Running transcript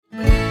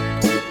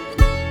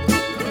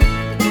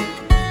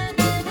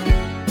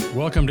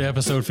Welcome to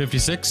episode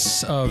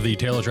 56 of the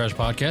Taylor Trash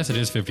Podcast. It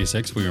is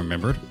 56. We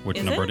remembered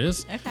which number it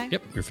is. Okay.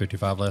 Yep, we were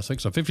 55 last week.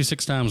 So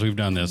 56 times we've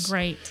done this.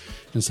 Great.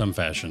 In some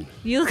fashion.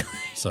 You look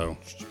So.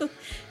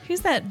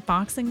 Who's that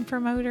boxing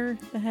promoter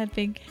that had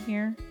big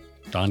hair?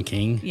 Don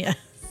King? Yes.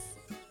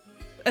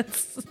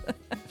 That's...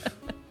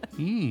 I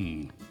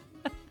don't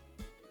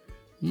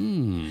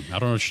know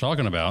what you're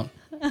talking about.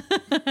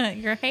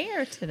 Your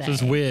hair today.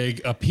 This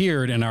wig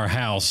appeared in our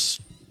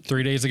house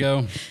 3 days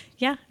ago.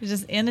 Yeah,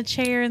 just in a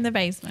chair in the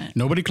basement.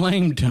 Nobody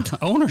claimed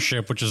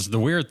ownership, which is the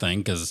weird thing,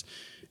 because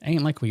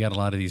ain't like we got a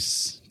lot of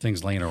these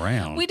things laying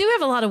around. We do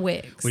have a lot of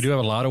wigs. We do have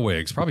a lot of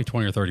wigs, probably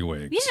 20 or 30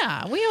 wigs.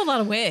 Yeah, we have a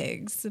lot of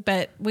wigs,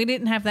 but we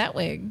didn't have that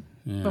wig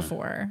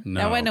before.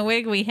 No. That wasn't a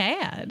wig we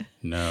had.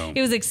 No.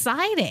 It was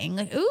exciting.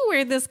 Like, ooh,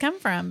 where'd this come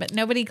from? But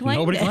nobody claimed it.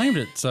 Nobody claimed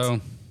it, so...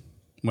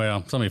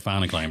 Well, somebody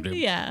finally claimed it.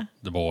 Yeah.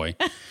 The boy.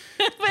 But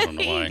I don't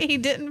know why. he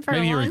didn't for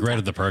Maybe a he long regretted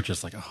time. the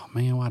purchase. Like, oh,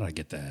 man, why did I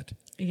get that?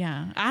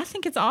 Yeah, I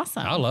think it's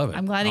awesome. I love it.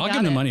 I'm glad he I'll got give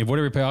him the it. money.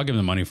 Whatever you pay, I'll give him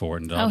the money for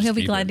it. And I'll Oh, just he'll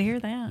be keep glad it. to hear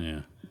that.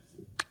 Yeah.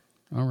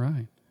 All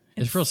right.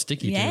 It's real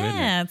sticky, too, isn't it?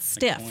 Yeah, it's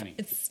stiff. pointy.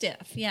 It's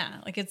stiff. Yeah,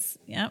 like it's,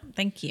 yep,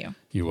 thank you.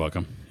 You're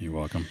welcome. You're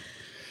welcome.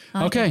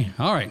 Okay.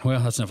 All right. Well,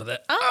 that's enough of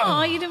that.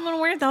 Oh, you didn't want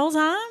to wear it the whole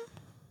time?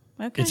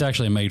 Okay. It's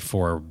actually made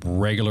for a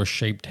regular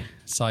shaped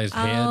sized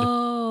head.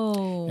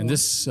 Oh. And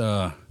this...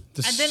 And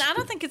then I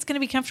don't think it's going to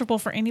be comfortable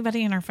for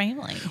anybody in our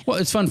family. Well,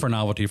 it's fun for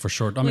novelty for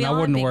sure. I mean, I all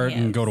wouldn't think wear it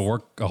and yes. go to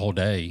work a whole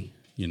day,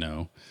 you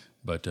know.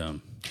 But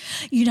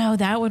You know,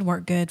 that would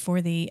work good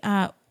for the,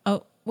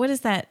 what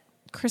is that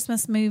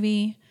Christmas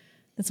movie?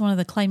 That's one of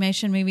the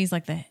claymation movies,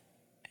 like the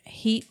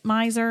Heat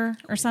Miser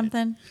or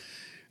something.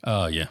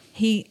 yeah.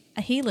 He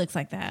looks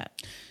like that.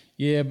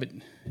 Yeah, but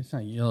it's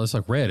not yellow. It's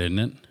like red, isn't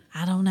it?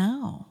 I don't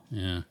know.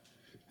 Yeah.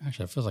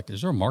 Actually, I feel like,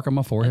 is there a mark on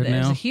my forehead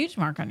There's now? a huge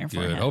mark on your Good.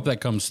 forehead. I hope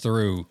that comes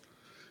through.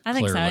 I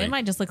think clearly. so. It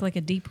might just look like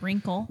a deep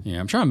wrinkle. Yeah,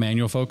 I'm trying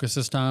manual focus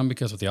this time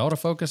because with the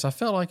autofocus, I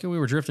felt like we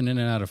were drifting in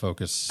and out of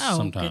focus Oh,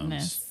 sometimes.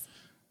 goodness.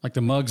 Like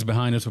the mugs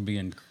behind us would be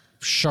in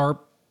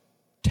sharp,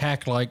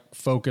 tack-like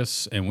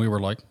focus, and we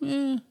were like,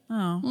 Oh,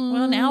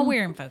 well, now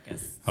we're in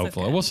focus. So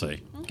hopefully. good. We'll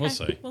see. Okay. We'll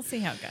see. We'll see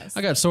how it goes.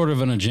 I got sort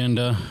of an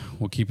agenda.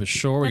 We'll keep it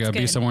short. We That's got to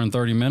be good. somewhere in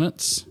 30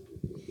 minutes.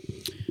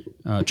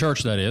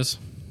 Church, that is.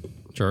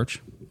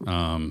 Church.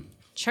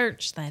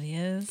 Church, that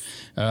is.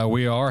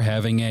 We are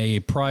having a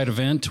Pride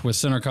event with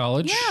Center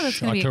College. Yeah, that's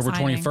gonna be October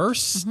exciting.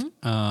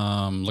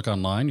 21st. Look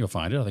online, you'll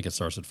find it. I think it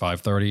starts at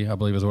 5:30, I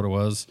believe is what it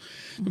was.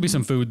 There'll be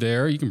some food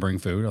there. You can bring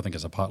food. I think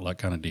it's a potluck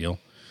kind of deal.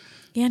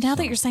 Yeah, now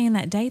that you're saying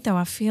that date, though,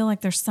 I feel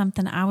like there's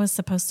something I was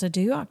supposed to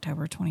do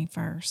October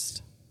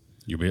 21st.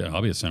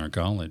 I'll be at Center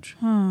College.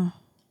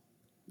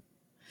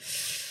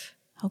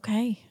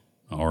 Okay.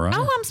 All right.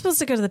 Oh, I'm supposed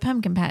to go to the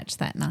pumpkin patch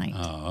that night.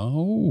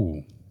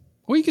 Oh.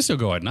 Well, you can still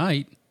go at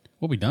night.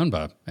 We'll be done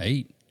by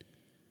 8.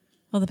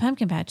 Well, the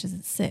pumpkin patch is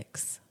at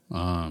 6.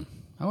 I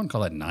wouldn't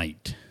call that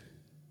night.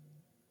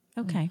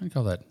 Okay. I'd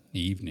call that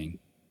evening.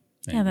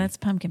 Yeah, that's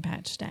pumpkin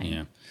patch day.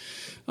 Yeah.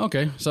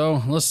 Okay,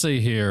 so let's see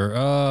here.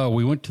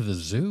 We went to the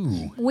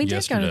zoo. We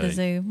did go to the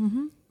yesterday. zoo.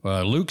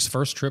 Mm-hmm. Luke's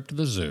first trip to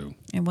the zoo.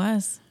 It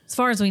was, as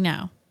far as we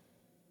know.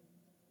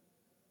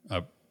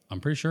 I'm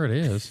pretty sure it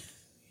is.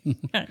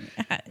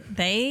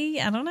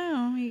 I don't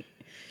know.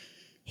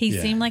 He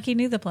Yeah. seemed like he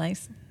knew the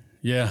place.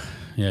 Yeah,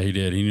 he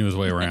did. He knew his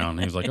way around.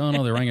 He was like, "Oh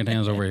no, the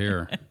orangutan's over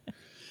here."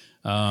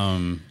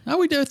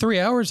 We did 3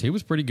 hours. He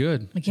was pretty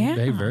good. Yeah. He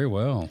behaved very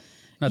well.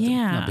 Not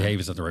Yeah.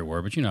 behave is not the right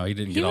word, but he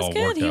didn't He get was all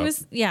good. worked He up.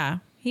 was,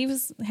 he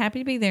was happy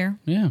to be there.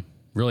 Yeah,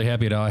 really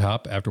happy at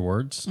IHOP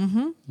afterwards.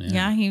 Mm-hmm.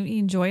 Yeah, he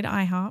enjoyed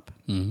IHOP.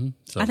 Mm-hmm.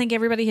 So I think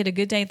everybody had a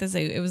good day at the zoo.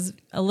 It was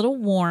a little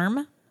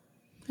warm.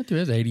 it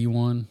was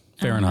 81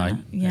 Fahrenheit.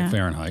 yeah.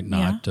 Fahrenheit,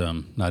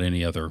 not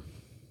any other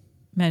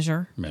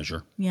Measure.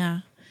 measure.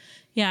 Yeah.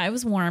 Yeah, it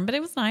was warm, but it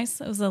was nice.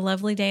 It was a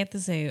lovely day at the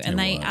zoo. And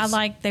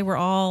they were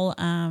all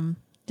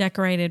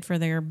decorated for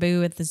their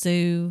Boo at the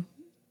Zoo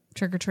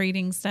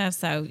trick-or-treating stuff.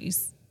 So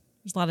there's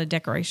a lot of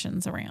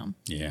decorations around.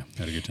 Yeah,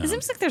 had a good time. It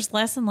seems like there's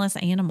less and less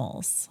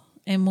animals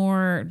and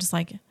more just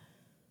like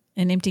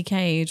an empty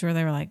cage where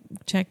they were like,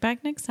 check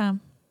back next time.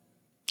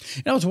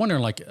 And I was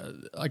wondering,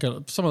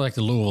 something like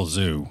the Louisville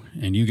Zoo,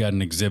 and you got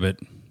an exhibit.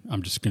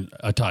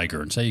 A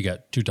tiger, and say you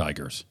got 2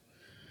 tigers,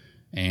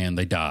 and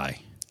they die.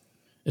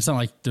 It's not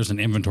like there's an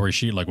inventory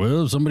sheet like,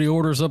 well, somebody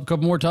orders up a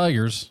couple more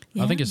tigers.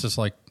 Yeah. I think it's just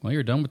like, well,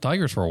 you're done with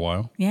tigers for a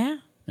while Yeah.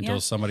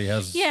 until somebody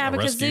has a because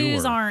rescue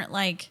zoos aren't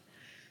like,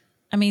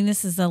 I mean,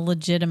 this is a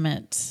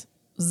legitimate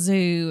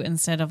zoo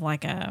instead of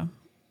like a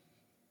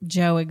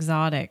Joe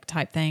Exotic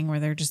type thing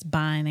where they're just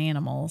buying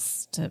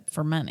animals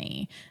for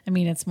money. I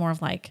mean, it's more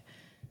of like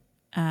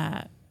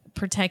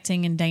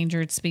protecting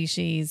endangered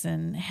species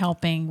and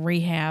helping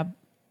rehab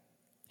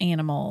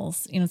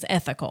animals. It's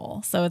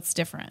ethical, so it's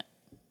different.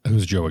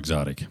 Who's Joe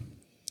Exotic?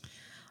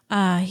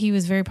 He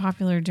was very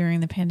popular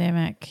during the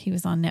pandemic. He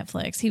was on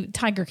Netflix.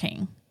 Tiger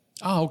King.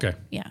 Oh, okay.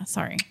 Yeah,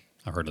 sorry.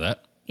 I've heard of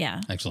that.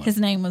 Yeah. Excellent. His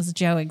name was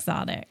Joe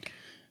Exotic.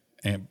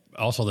 And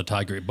also the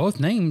tiger. Both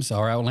names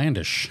are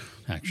outlandish,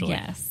 actually.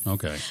 Yes.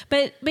 Okay.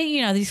 But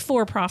these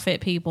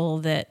for-profit people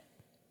that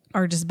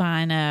are just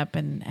buying up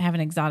and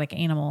having exotic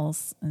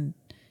animals, and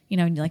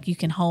like you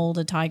can hold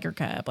a tiger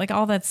cub, like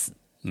all that's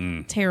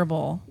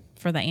terrible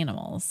for the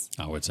animals.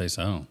 I would say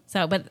so.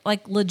 So, but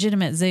like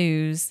legitimate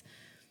zoos,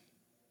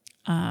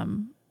 I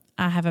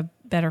have a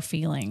better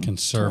feeling.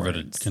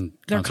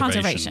 They're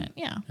conservation,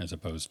 yeah, as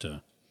opposed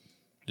to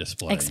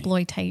display.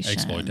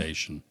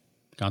 Exploitation.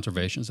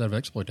 Conservation instead of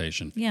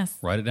exploitation. Yes.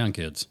 Write it down,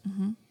 kids.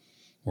 Mm-hmm.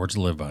 Words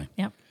to live by.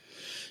 Yep.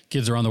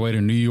 Kids are on their way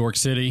to New York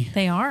City.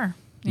 They are.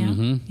 Yeah.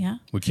 Mm-hmm. Yeah.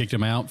 We kicked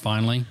them out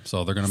finally,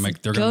 so they're going to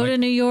make. Go to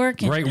New York.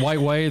 Great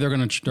White Way. They're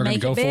going to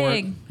go for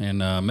it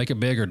and make it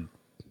big, or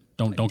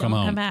don't come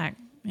home. Come back.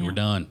 Yeah. We're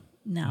done.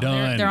 No,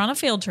 done. They're on a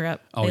field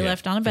trip. They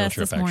left on a bus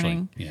this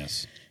morning. Actually.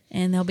 Yes.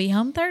 And they'll be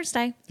home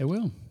Thursday. They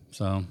will.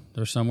 So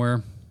they're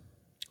somewhere.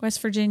 West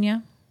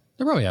Virginia.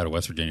 They're probably out of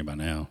West Virginia by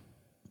now.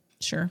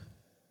 Sure.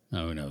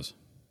 Oh, who knows?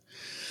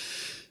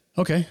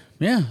 Okay.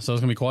 Yeah. So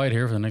it's going to be quiet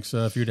here for the next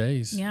few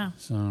days. Yeah.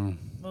 So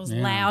those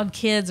loud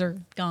kids are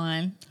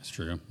gone. That's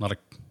true. A lot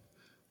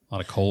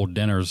of cold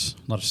dinners,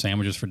 a lot of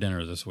sandwiches for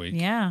dinner this week.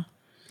 Yeah.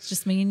 It's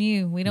just me and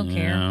you. We don't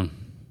care.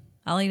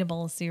 I'll eat a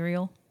bowl of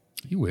cereal.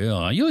 You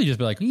will. You'll just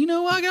be like, I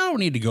don't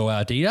need to go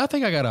out to eat. I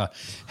think I got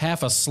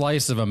half a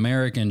slice of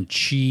American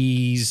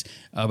cheese,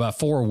 about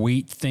 4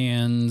 wheat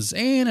thins,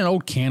 and an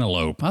old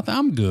cantaloupe.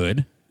 I'm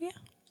good. Yeah.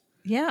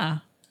 Yeah.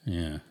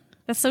 Yeah.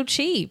 That's so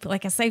cheap.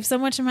 Like I save so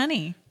much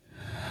money.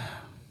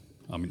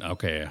 I mean,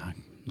 okay.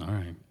 All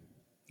right.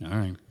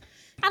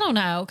 I don't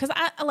know. Cause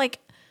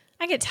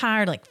I get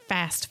tired like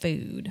fast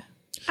food.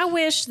 I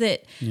wish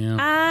that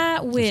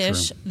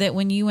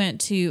when you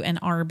went to an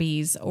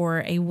Arby's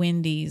or a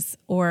Wendy's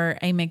or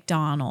a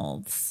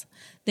McDonald's,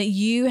 that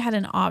you had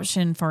an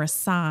option for a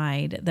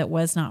side that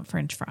was not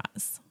French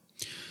fries.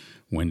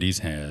 Wendy's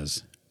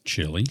has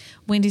chili.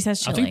 Wendy's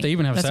has chili. I think they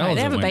even have salads. Right.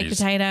 They have a baked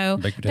potato,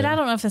 baked potato. But I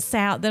don't know if a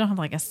salad. They don't have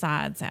like a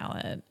side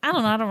salad. I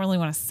don't know. I don't really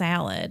want a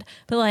salad,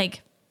 but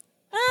like.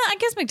 I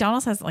guess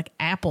McDonald's has like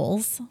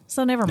apples,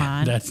 so never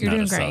mind. That's You're not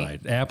doing a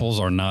great. side. Apples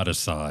are not a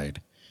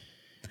side.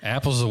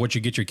 Apples is what you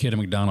get your kid at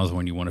McDonald's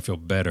when you want to feel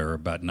better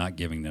about not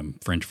giving them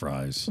French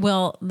fries.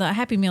 Well, the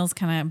Happy Meals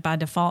kind of by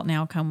default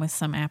now come with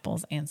some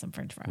apples and some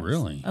French fries.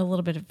 Really? A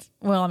little bit of,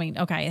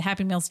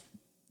 Happy Meals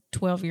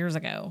 12 years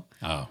ago.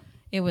 Oh.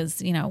 It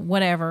was,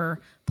 whatever,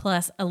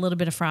 plus a little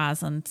bit of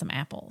fries and some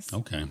apples.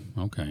 Okay.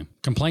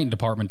 Complaint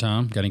department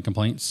time. Got any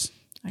complaints?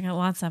 I got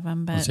lots of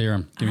them, but let's hear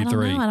them. Give me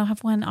 3. I don't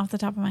have one off the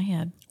top of my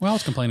head. Well, I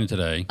was complaining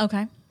today.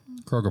 Okay.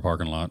 Kroger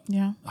parking lot.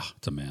 Yeah. Oh,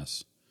 it's a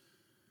mess.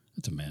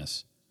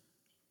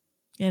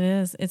 It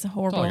is. It's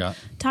horrible. That's all I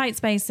got. Tight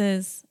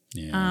spaces.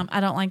 Yeah. I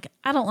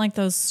don't like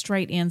those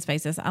straight in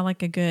spaces. I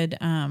like a good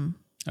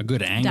angled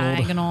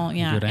diagonal.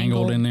 Yeah. A good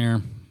angled in there.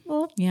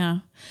 Well, yeah.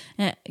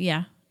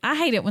 Yeah. I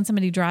hate it when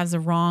somebody drives the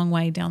wrong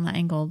way down the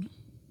angled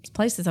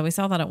places. We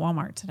saw that at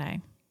Walmart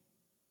today.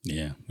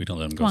 Yeah. We don't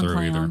let them go through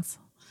either.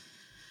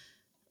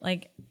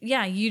 Like,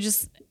 yeah, you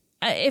just,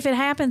 if it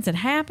happens, it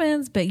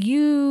happens, but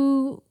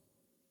you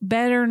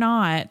better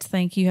not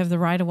think you have the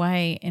right of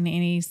way in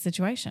any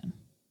situation.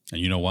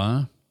 And you know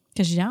why?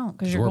 Because you don't.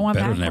 Because you're going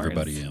better backwards. than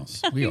everybody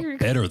else. We are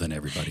better than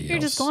everybody else. You're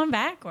just going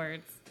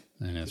backwards.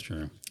 And that's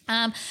true.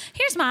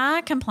 Here's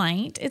my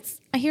complaint.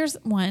 Here's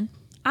one.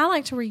 I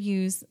like to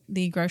reuse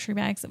the grocery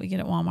bags that we get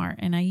at Walmart,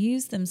 and I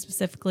use them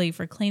specifically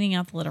for cleaning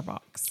out the litter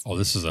box. Oh,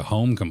 this is a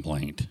home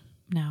complaint.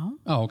 No.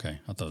 Oh, okay.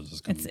 I thought this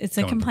was coming. It's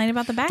a complaint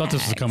about the bags. I thought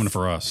this was coming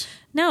for us.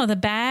 No, the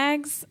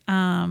bags,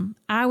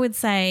 I would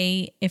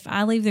say if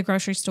I leave the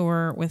grocery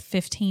store with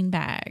 15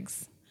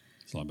 bags.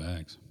 It's a lot of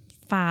bags.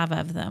 5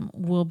 of them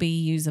will be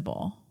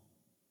usable.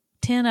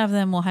 10 of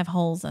them will have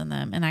holes in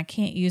them, and I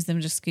can't use them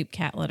to scoop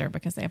cat litter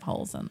because they have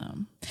holes in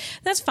them.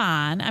 That's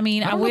fine. I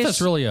mean, I don't know if that's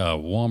really a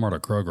Walmart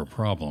or Kroger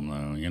problem,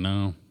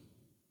 though,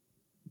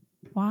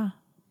 Why?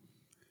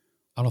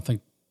 I don't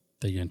think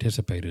they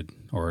anticipated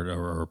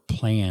or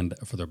planned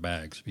for their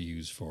bags to be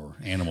used for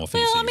animal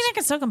feces. Well, I mean, I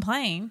can still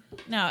complain.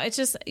 No, it's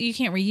just you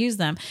can't reuse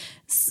them.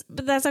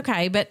 But that's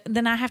okay. But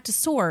then I have to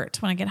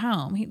sort when I get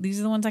home. These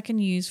are the ones I can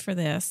use for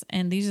this,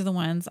 and these are the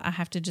ones I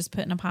have to just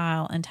put in a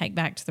pile and take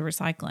back to the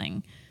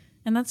recycling.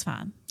 And that's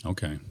fine.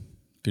 Okay.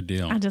 Good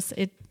deal.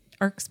 It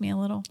irks me a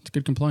little. It's a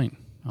good complaint.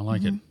 I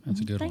like it.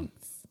 That's a good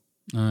Thanks.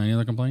 one. Any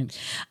other complaints?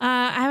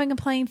 I have a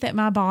complaint that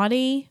my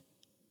body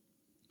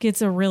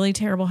gets a really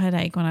terrible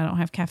headache when I don't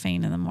have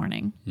caffeine in the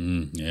morning.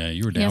 Yeah,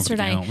 you were down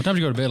yesterday. For the count. What time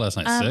did you go to bed last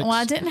night? 6? Well,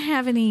 I didn't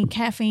have any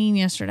caffeine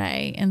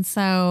yesterday, and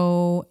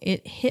so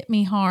it hit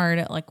me hard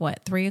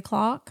at 3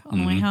 o'clock on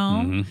the way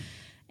home.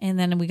 And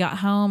then we got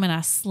home, and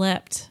I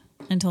slept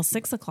until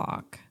 6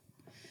 o'clock.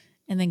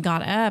 And then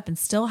got up and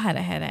still had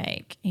a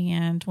headache.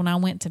 And when I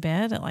went to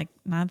bed at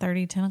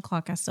 9:30, 10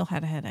 o'clock, I still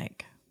had a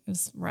headache. It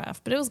was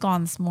rough, but it was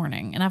gone this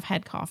morning. And I've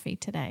had coffee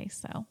today,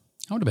 so.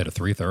 I went to bed at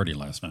 3:30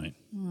 last night.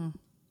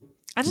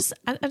 I just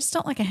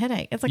don't like a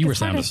headache. It's you were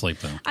sound asleep,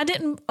 though. I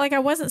didn't, I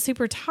wasn't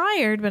super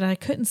tired, but I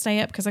couldn't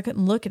stay up because I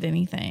couldn't look at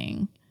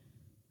anything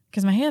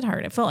because my head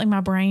hurt. It felt like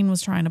my brain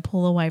was trying to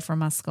pull away from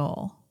my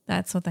skull.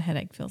 That's what the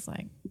headache feels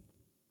like.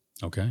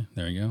 Okay,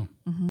 there you go.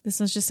 This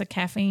was just a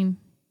caffeine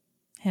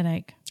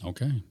Headache.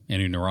 Okay.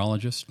 Any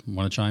neurologist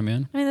want to chime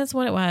in? I mean, that's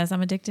what it was.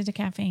 I'm addicted to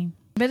caffeine.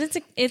 But it's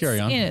Carry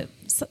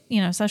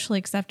on. Socially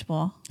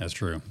acceptable. That's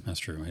true. That's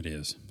true. It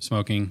is.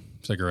 Smoking,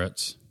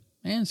 cigarettes,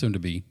 and soon to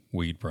be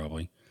weed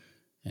probably,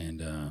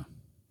 and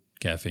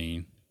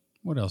caffeine.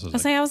 What else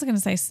is I was going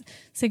to say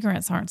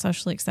cigarettes aren't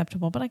socially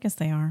acceptable, but I guess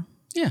they are.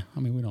 Yeah.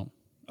 I mean, we don't.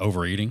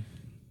 Overeating.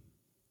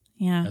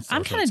 Yeah.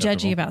 I'm kind of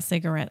judgy about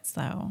cigarettes,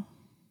 though.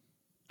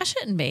 I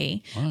shouldn't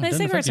be. Well,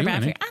 cigarettes are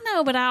bad for you. I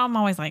know, but I'm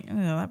always like, oh,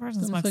 that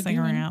person smokes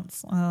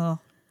cigarettes. Oh.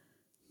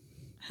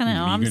 I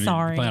know. I'm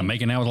sorry. Plan on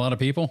making out with a lot of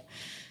people?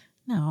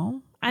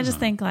 No. I just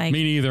think like...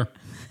 Me neither.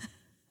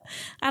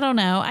 I don't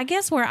know. I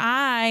guess where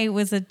I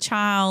was a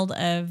child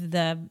of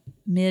the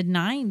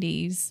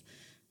mid-90s,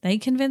 they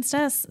convinced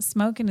us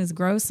smoking is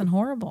gross and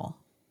horrible.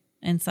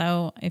 And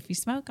so if you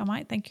smoke, I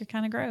might think you're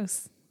kind of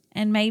gross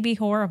and maybe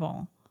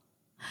horrible.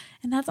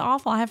 And that's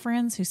awful. I have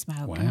friends who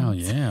smoke. Wow,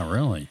 yeah,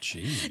 really?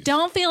 Jeez.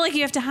 Don't feel like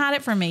you have to hide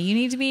it from me. You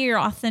need to be your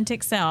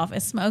authentic self.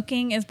 If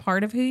smoking is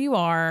part of who you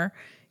are,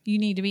 you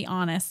need to be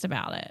honest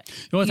about it.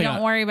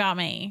 Don't worry about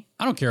me.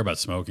 I don't care about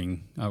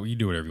smoking. You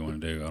do whatever you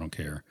want to do. I don't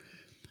care.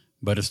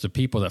 But it's the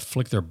people that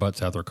flick their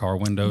butts out their car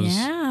windows.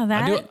 Yeah,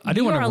 I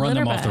do want to run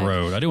them off the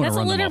road. I do want to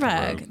run them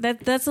off the road.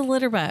 That's a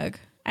litter bug.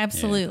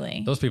 Absolutely.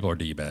 Yeah, those people are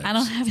D-bags. I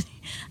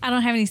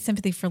don't have any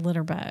sympathy for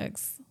litter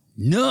bugs.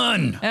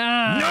 None.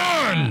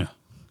 None.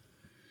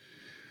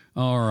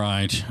 All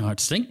right.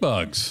 Stink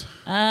bugs.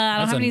 I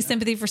don't have any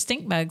sympathy for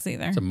stink bugs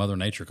either. It's a Mother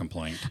Nature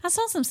complaint. I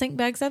saw some stink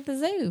bugs at the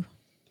zoo.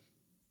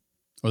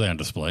 Were they on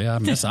display? I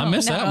missed that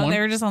one. They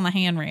were just on the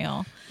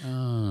handrail.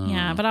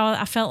 Yeah, but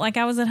I felt like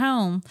I was at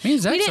home. Me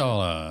and Zach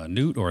saw a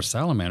newt or a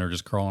salamander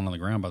just crawling on the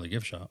ground by the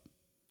gift shop.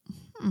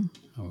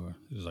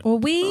 Well,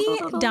 we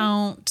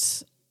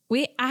don't.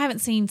 I haven't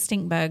seen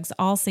stink bugs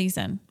all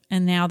season,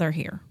 and now they're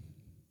here.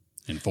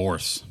 In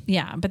force.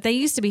 Yeah, but they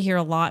used to be here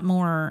a lot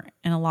more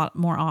and a lot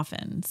more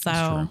often.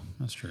 So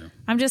That's true.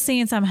 I'm just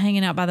seeing some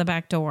hanging out by the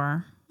back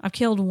door. I've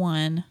killed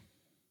one.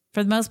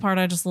 For the most part,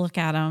 I just look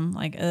at them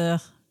like,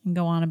 ugh, and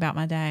go on about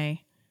my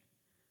day.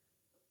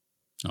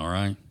 All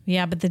right.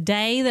 Yeah, but the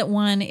day that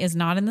one is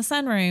not in the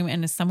sunroom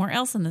and is somewhere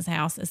else in this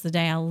house is the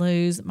day I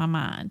lose my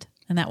mind.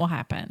 And that will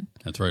happen.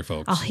 That's right,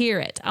 folks. I'll hear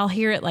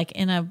it like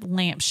in a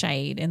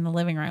lampshade in the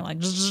living room, like,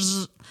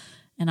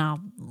 and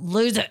I'll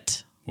lose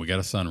it. We got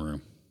a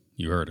sunroom.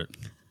 You heard it.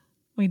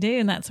 We do,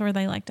 and that's where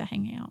they like to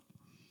hang out.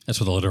 That's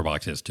what the litter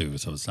box is, too,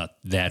 so it's not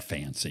that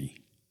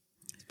fancy.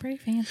 It's pretty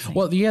fancy.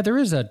 Well, yeah, there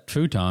is that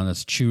futon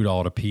that's chewed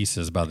all to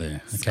pieces by the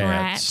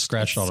cat.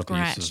 Scratched all to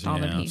pieces. All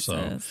the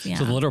pieces.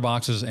 So the litter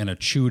boxes and a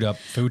chewed up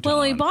futon.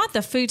 Well, we bought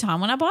the futon.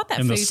 When I bought that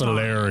futon. In the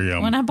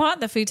solarium. When I bought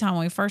the futon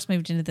when we first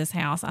moved into this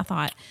house, I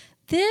thought,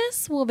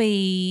 this will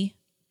be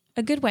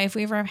a good way if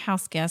we ever have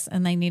house guests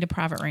and they need a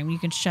private room. You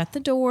can shut the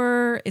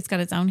door. It's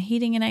got its own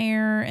heating and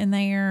air in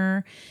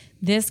there.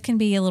 This can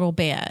be a little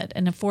bed,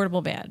 an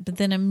affordable bed. But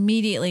then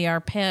immediately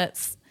our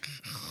pets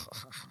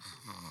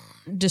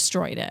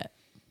destroyed it.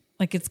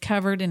 Like it's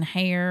covered in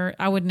hair.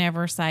 I would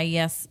never say,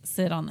 yes,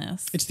 sit on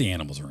this. It's the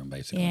animals' room,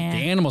 basically. Yeah. The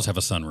animals have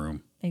a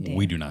sunroom. They do.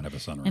 We do not have a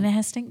sunroom. And it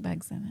has stink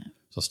bugs in it.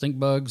 So stink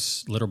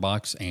bugs, litter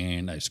box,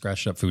 and a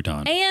scratched up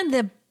futon.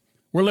 And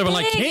we're living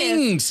like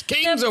kings.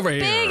 Kings over here.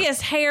 The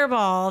biggest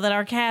hairball that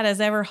our cat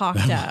has ever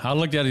hawked up. I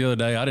looked at it the other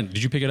day.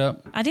 Did you pick it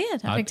up? I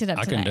did. I picked it up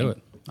today. I couldn't do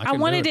it. I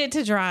wanted it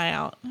to dry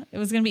out. It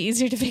was going to be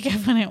easier to pick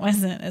up when it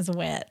wasn't as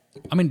wet.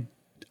 I mean,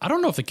 I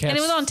don't know if the cat. And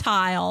it was on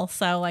tile,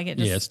 so like it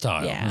just. Yeah, it's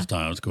tile. Yeah. It's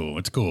tile. It's cool.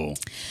 It's cool.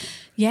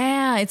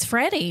 Yeah, it's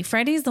Freddie.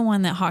 Freddie's the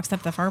one that hawks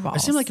up the fur balls. It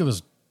seemed like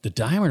the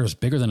diameter was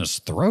bigger than his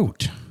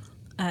throat.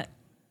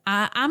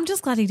 I'm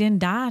just glad he didn't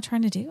die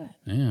trying to do it.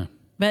 Yeah.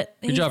 But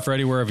good job,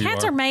 Freddie, wherever you are.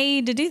 Cats are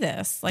made to do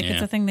this. Like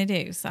it's a thing they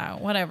do. So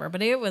whatever.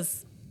 But it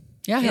was.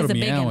 Yeah, I had a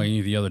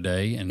Meowie the other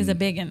day. And it was a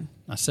big one.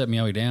 I set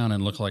Meowie down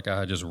and it looked like I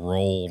had just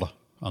rolled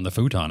on the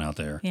futon out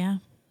there. Yeah.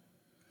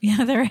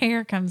 Yeah, their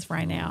hair comes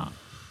right out.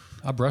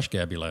 I brushed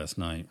Gabby last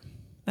night.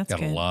 That's Got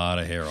good. a lot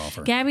of hair off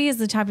her. Gabby is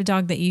the type of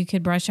dog that you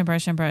could brush and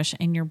brush and brush,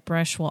 and your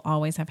brush will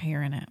always have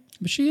hair in it.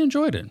 But she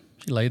enjoyed it.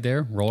 She laid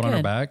there, rolled on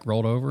her back,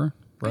 rolled over,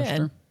 brushed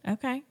her.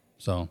 Okay.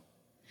 So.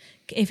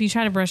 If you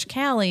try to brush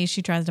Callie,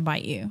 she tries to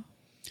bite you.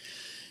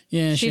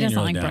 Yeah, she doesn't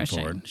really like down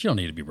brushing. for it. She don't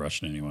need to be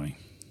brushed anyway.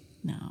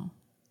 No.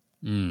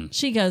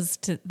 She goes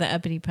to the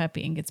uppity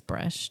puppy and gets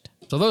brushed.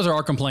 So those are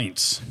our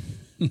complaints.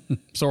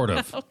 Sort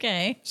of.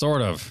 Okay.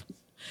 Sort of.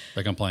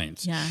 The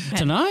complaints. Yeah.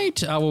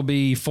 Tonight, I will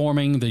be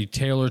forming the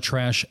Taylor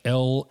Trash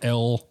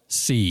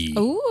LLC.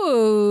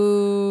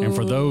 Ooh. And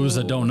for those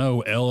that don't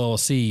know,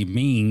 LLC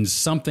means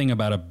something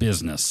about a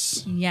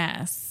business.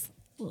 Yes.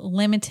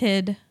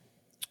 Limited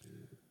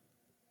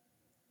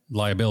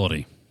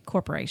liability.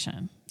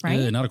 Corporation,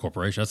 right? Not a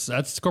corporation.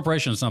 That's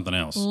corporation is something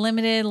else.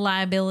 Limited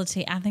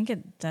liability. I think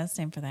it does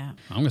stand for that.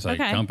 I'm going to say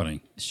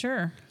company.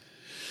 Sure.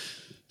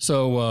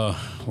 So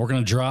we're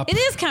going to drop. It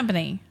is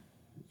company.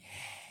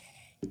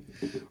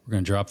 We're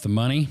going to drop the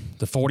money,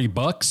 the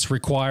 $40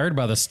 required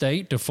by the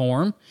state to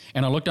form.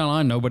 And I looked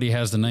online. Nobody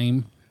has the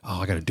name. Oh,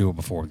 I got to do it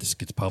before this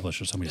gets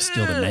published or somebody to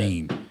steal the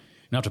name.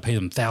 have to pay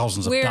them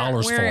thousands of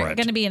dollars for it. We're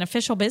going to be an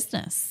official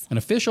business. An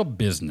official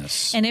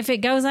business. And if it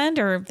goes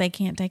under, they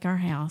can't take our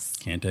house.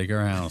 Can't take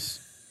our house.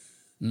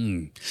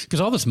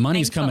 Because all this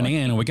money's coming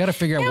in, and we got to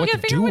figure out what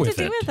to do with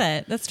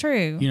it. That's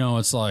true. You know,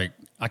 it's like,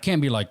 I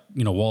can't be like,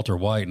 you know, Walter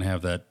White and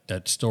have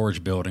that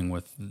storage building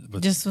with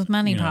just with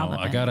money piled up.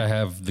 I got to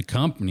have the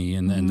company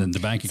and then the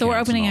bank account. So we're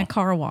opening a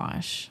car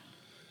wash.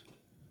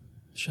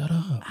 Shut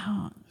up.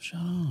 Oh. Shut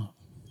up.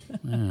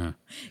 Yeah.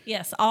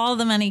 Yes, all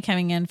the money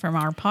coming in from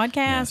our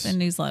podcast and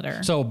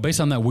newsletter. So based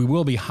on that, we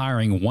will be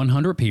hiring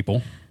 100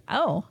 people.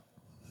 Oh.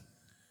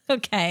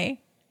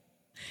 Okay.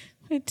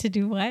 To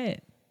do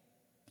what?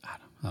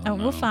 I don't know.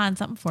 We'll find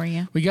something for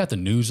you. We got the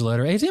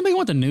newsletter. Hey, does anybody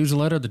want the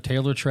newsletter, the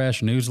Taylor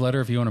Trash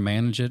newsletter, if you want to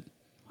manage it?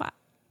 What?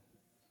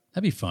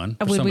 That'd be fun.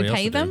 Would we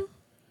pay them?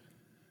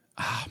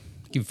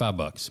 Give you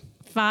 $5.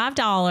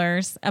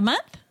 $5 a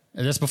month?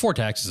 That's before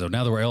taxes, though.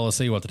 Now that we're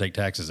LLC, we'll have to take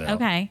taxes out.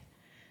 Okay.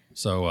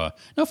 So,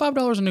 no,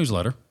 $5 a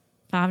newsletter.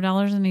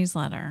 $5 a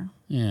newsletter.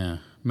 Yeah.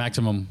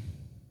 Maximum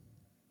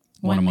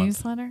one a month.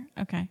 Newsletter?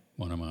 Okay.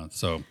 One a month.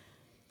 So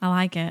I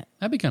like it.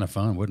 That'd be kind of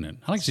fun, wouldn't it?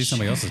 I'd like to see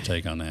somebody else's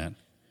take on that.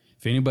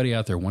 If anybody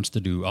out there wants to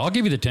do, I'll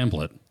give you the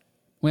template.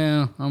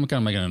 Well, I'm kind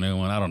of making a new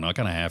one. I don't know. I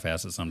kind of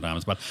half-ass it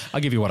sometimes, but I'll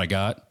give you what I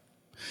got,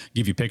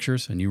 give you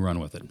pictures, and you run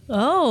with it.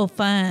 Oh,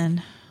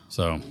 fun.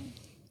 So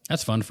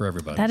that's fun for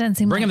everybody. That doesn't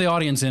seem Bringing the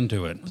audience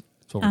into it.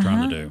 That's what we're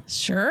trying to do.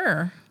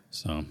 Sure.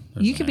 So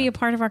you could be a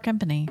part of our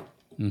company.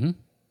 Mm-hmm.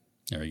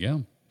 There you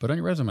go. Put on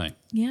your resume.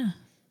 Yeah.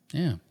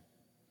 Yeah.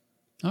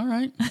 All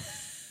right.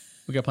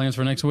 We got plans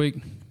for next week?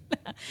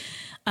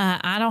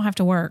 I don't have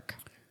to work.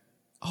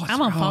 Oh,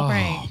 I'm on fall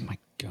break. Oh, my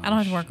gosh. I don't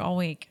have to work all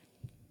week.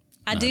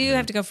 I do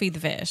have to go feed the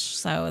fish,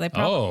 so they I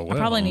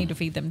probably need to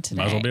feed them today.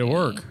 Might as well be at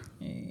work.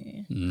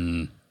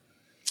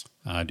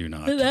 I do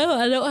not. No,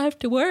 I don't have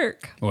to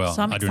work. Well,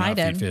 so I'm I do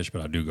excited. not feed fish,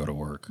 but I do go to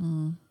work.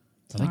 I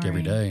think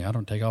every day. I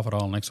don't take off at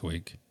all next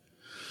week.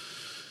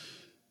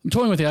 I'm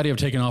toying with the idea of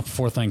taking off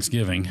before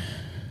Thanksgiving.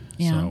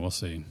 Yeah. So we'll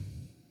see.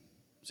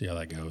 See how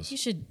that goes. You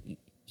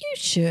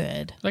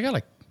should. I got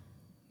like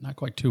not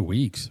quite 2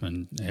 weeks.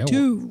 And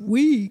 2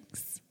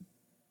 weeks.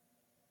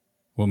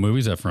 What movie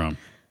is that from?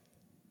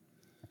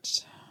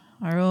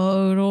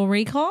 Total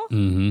Recall?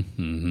 2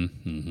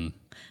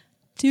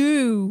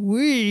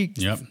 weeks.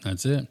 Yep,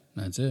 that's it.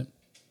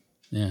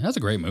 Yeah, that's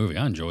a great movie.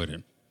 I enjoyed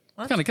it.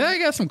 I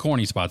got some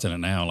corny spots in it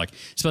now, like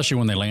especially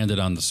when they landed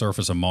on the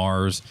surface of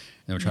Mars and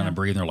they were trying to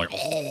breathe, and they're like,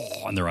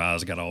 oh, and their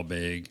eyes got all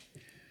big.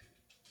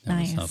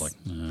 Nice. I was like,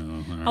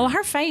 oh, right. Oh,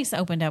 her face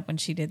opened up when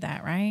she did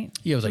that, right?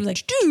 Yeah, it was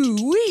like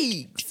 2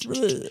 weeks.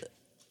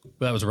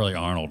 That was really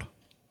Arnold.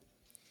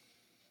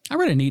 I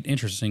read a neat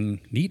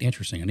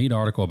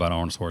article about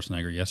Arnold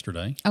Schwarzenegger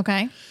yesterday.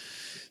 Okay.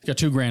 He's got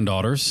 2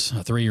 granddaughters,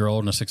 a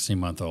 3-year-old and a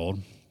 16-month-old,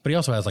 but he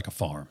also has like a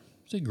farm.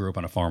 So he grew up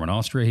on a farm in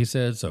Austria, he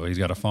said. So he's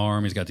got a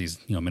farm. He's got these,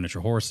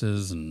 miniature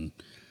horses and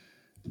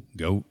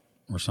goat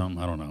or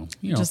something. I don't know.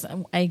 Just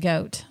a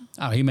goat.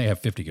 Oh, he may have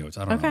 50 goats.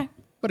 I don't know.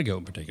 But a goat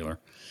in particular.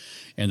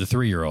 And the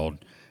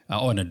 3-year-old.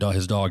 And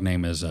his dog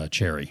name is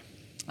Cherry.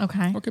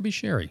 Okay. Or it could be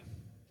Sherry.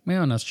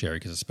 Well, that's Cherry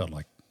because it's spelled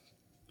like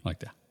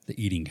the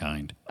eating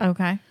kind.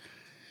 Okay.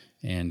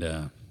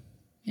 And,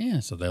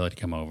 so they let him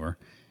come over.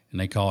 And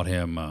they called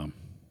him,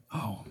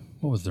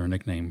 what was their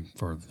nickname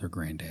for their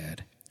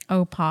granddad?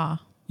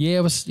 Opa. Yeah,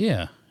 it was.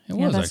 Yeah, it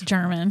was. That's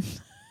German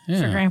for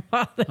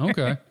grandfather.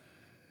 Okay. It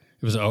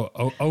was OPA.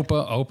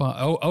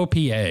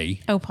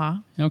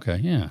 Opa. Okay,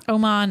 yeah.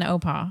 Oma and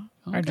Opa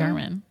are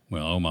German.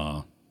 Well,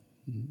 Oma,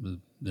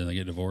 didn't they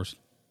get divorced?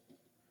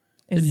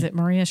 Is it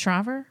Maria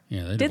Shriver?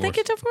 Yeah, Did they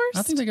get divorced?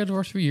 I think they got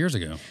divorced a few years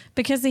ago.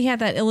 Because he had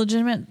that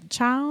illegitimate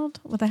child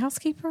with a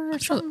housekeeper or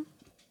something?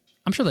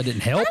 I'm sure that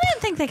didn't help. I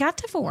didn't think they got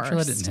divorced. I'm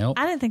sure that didn't help.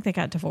 I didn't think they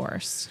got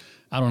divorced.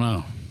 I don't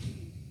know.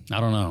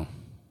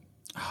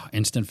 Oh,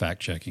 instant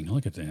fact checking.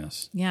 Look at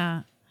this.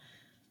 Yeah.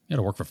 You got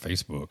to work for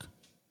Facebook.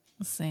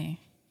 Let's see.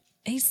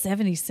 He's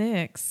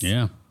 76.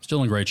 Yeah.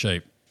 Still in great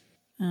shape.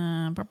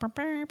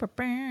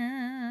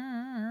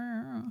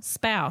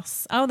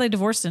 Spouse. Oh, they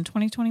divorced in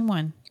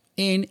 2021.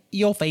 In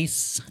your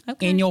face.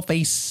 Okay. In your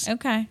face.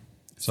 Okay.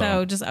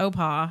 So just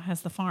Opa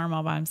has the farm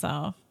all by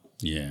himself.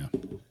 Yeah.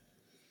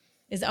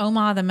 Is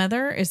Oma the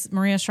mother? Is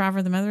Maria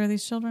Shriver the mother of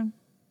these children?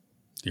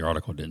 The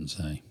article didn't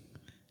say.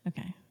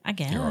 Okay. I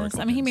guess.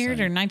 I mean, he married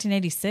her in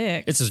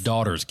 1986. It's his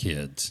daughter's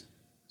kids.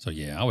 So,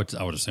 yeah, I would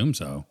assume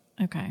so.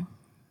 Okay.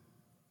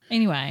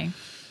 Anyway.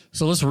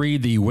 So let's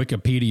read the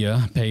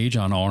Wikipedia page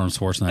on Arnold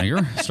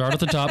Schwarzenegger. Start at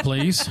the top,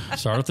 please.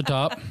 Start at the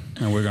top,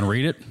 and we're going to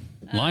read it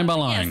line by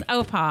line. Yes,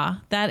 Opa.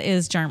 That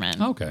is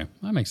German. Okay.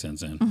 That makes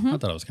sense then. I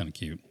thought it was kind of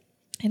cute.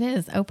 It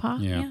is.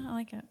 Opa? Yeah. I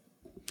like it.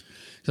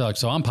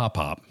 So I'm Pop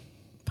Pop.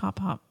 Pop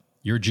Pop.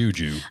 You're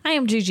Juju. I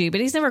am Juju,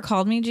 but he's never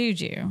called me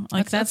Juju.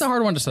 That's a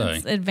hard one to say.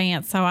 It's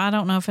advanced, so I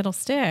don't know if it'll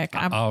stick.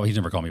 He's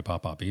never called me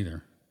Pop Pop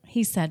either.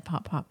 He said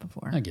Pop Pop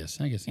before. I guess,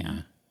 yeah.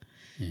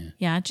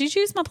 Yeah,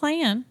 Juju's my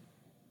plan.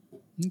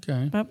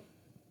 Okay. But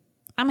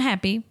I'm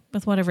happy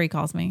with whatever he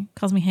calls me.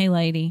 Calls me Hey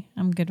Lady.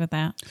 I'm good with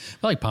that.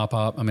 I like Pop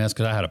Pop. I mean, that's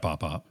because I had a Pop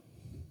Pop.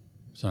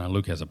 So now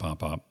Luke has a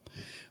pop-up.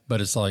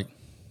 But it's like,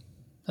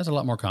 that's a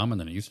lot more common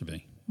than it used to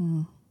be.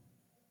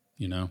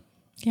 You know?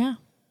 Yeah.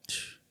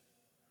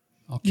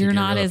 You're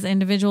not as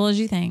individual as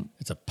you think.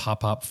 It's a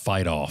pop-up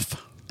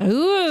fight-off.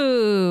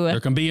 Ooh. There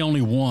can be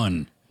only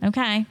one.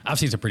 Okay. I've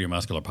seen some pretty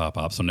muscular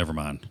pop-ups, so never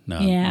mind. No,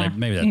 yeah.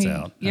 maybe that's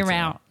out. You're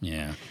out.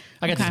 Yeah.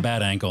 I got this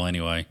bad ankle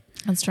anyway.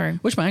 That's true.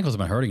 Which my ankle's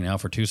been hurting now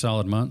for 2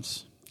 solid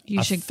months.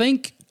 You should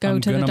think go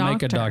I'm to the doctor.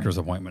 make a doctor's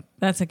appointment.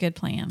 That's a good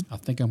plan. I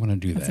think I'm going to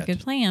do that. That's a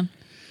good plan.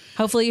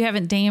 Hopefully you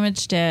haven't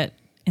damaged it,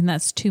 and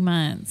that's 2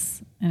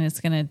 months, and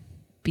it's going to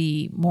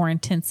be more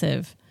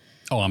intensive.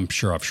 Oh, I'm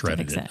sure I've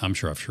shredded it. I'm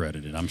sure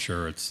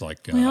it's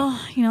like... well,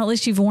 at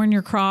least you've worn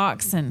your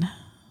Crocs and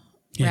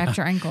wrapped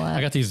your ankle up.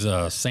 I got these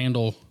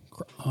sandal...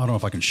 I don't know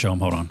if I can show them.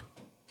 Hold on.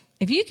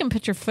 If you can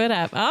put your foot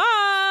up...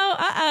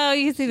 Oh,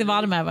 you can see the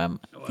bottom of them.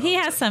 Well, he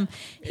has some...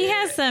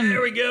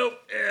 There we go.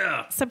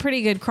 Yeah. Some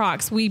pretty good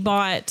Crocs we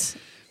bought...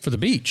 For the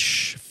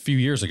beach a few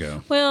years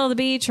ago. Well, the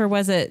beach, or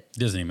was it...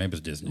 Disney. Maybe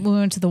it's Disney. We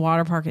went to the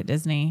water park at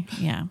Disney.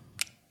 Yeah.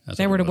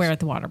 They were to wear at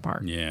the water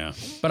park. Yeah.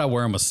 But I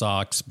wear them with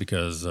socks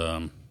because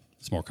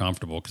it's more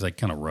comfortable because they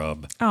kind of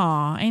rub.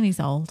 Aw, and he's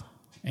old.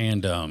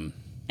 And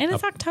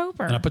it's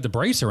October. And I put the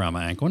brace around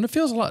my ankle, and it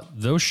feels a lot.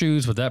 Those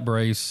shoes with that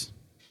brace,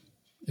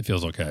 it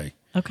feels okay.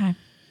 Okay.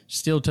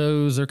 Steel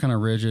toes, they're kind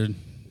of rigid.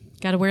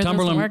 Got to wear those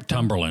to work.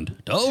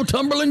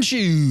 Timberland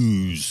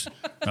shoes.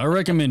 I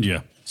recommend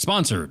you.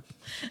 Sponsored.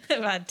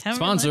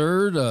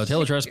 Sponsored.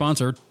 Taylor Trash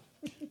sponsored.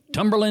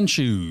 Timberland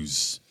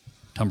shoes.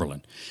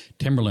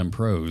 Timberland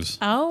Pros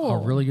are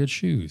really good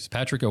shoes.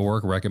 Patrick at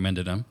work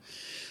recommended them.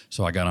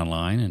 So I got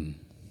online, and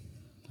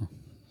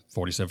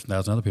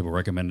 47,000 other people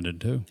recommended it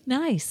too.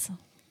 Nice.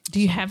 Do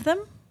you have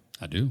them?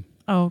 I do.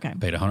 Oh, okay.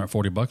 Paid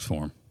 $140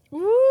 for them.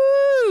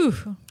 Woo!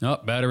 Oh,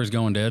 battery's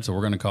going dead, so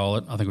we're going to call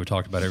it. I think we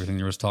talked about everything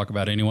there was to talk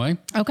about anyway.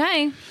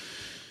 Okay.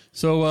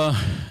 So,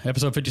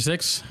 episode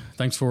 56.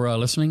 Thanks for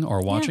listening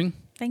or watching.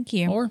 Yeah, thank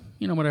you. Or,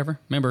 whatever.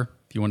 Remember,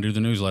 if you want to do the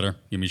newsletter,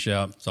 give me a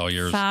shout. It's all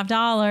yours. $5.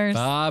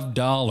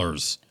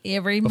 $5.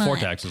 Every month.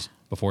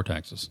 Before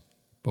taxes.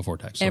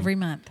 Every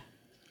month.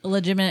 A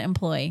legitimate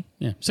employee.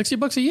 Yeah.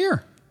 $60 a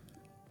year.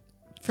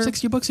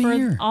 $60 a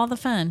year. All the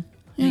fun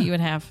that you would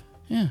have.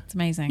 Yeah. It's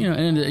amazing.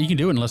 And you can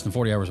do it in less than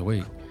 40 hours a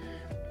week.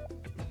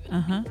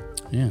 Uh-huh.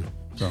 Yeah.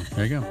 So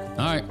there you go.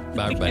 All right.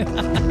 Bye, everybody.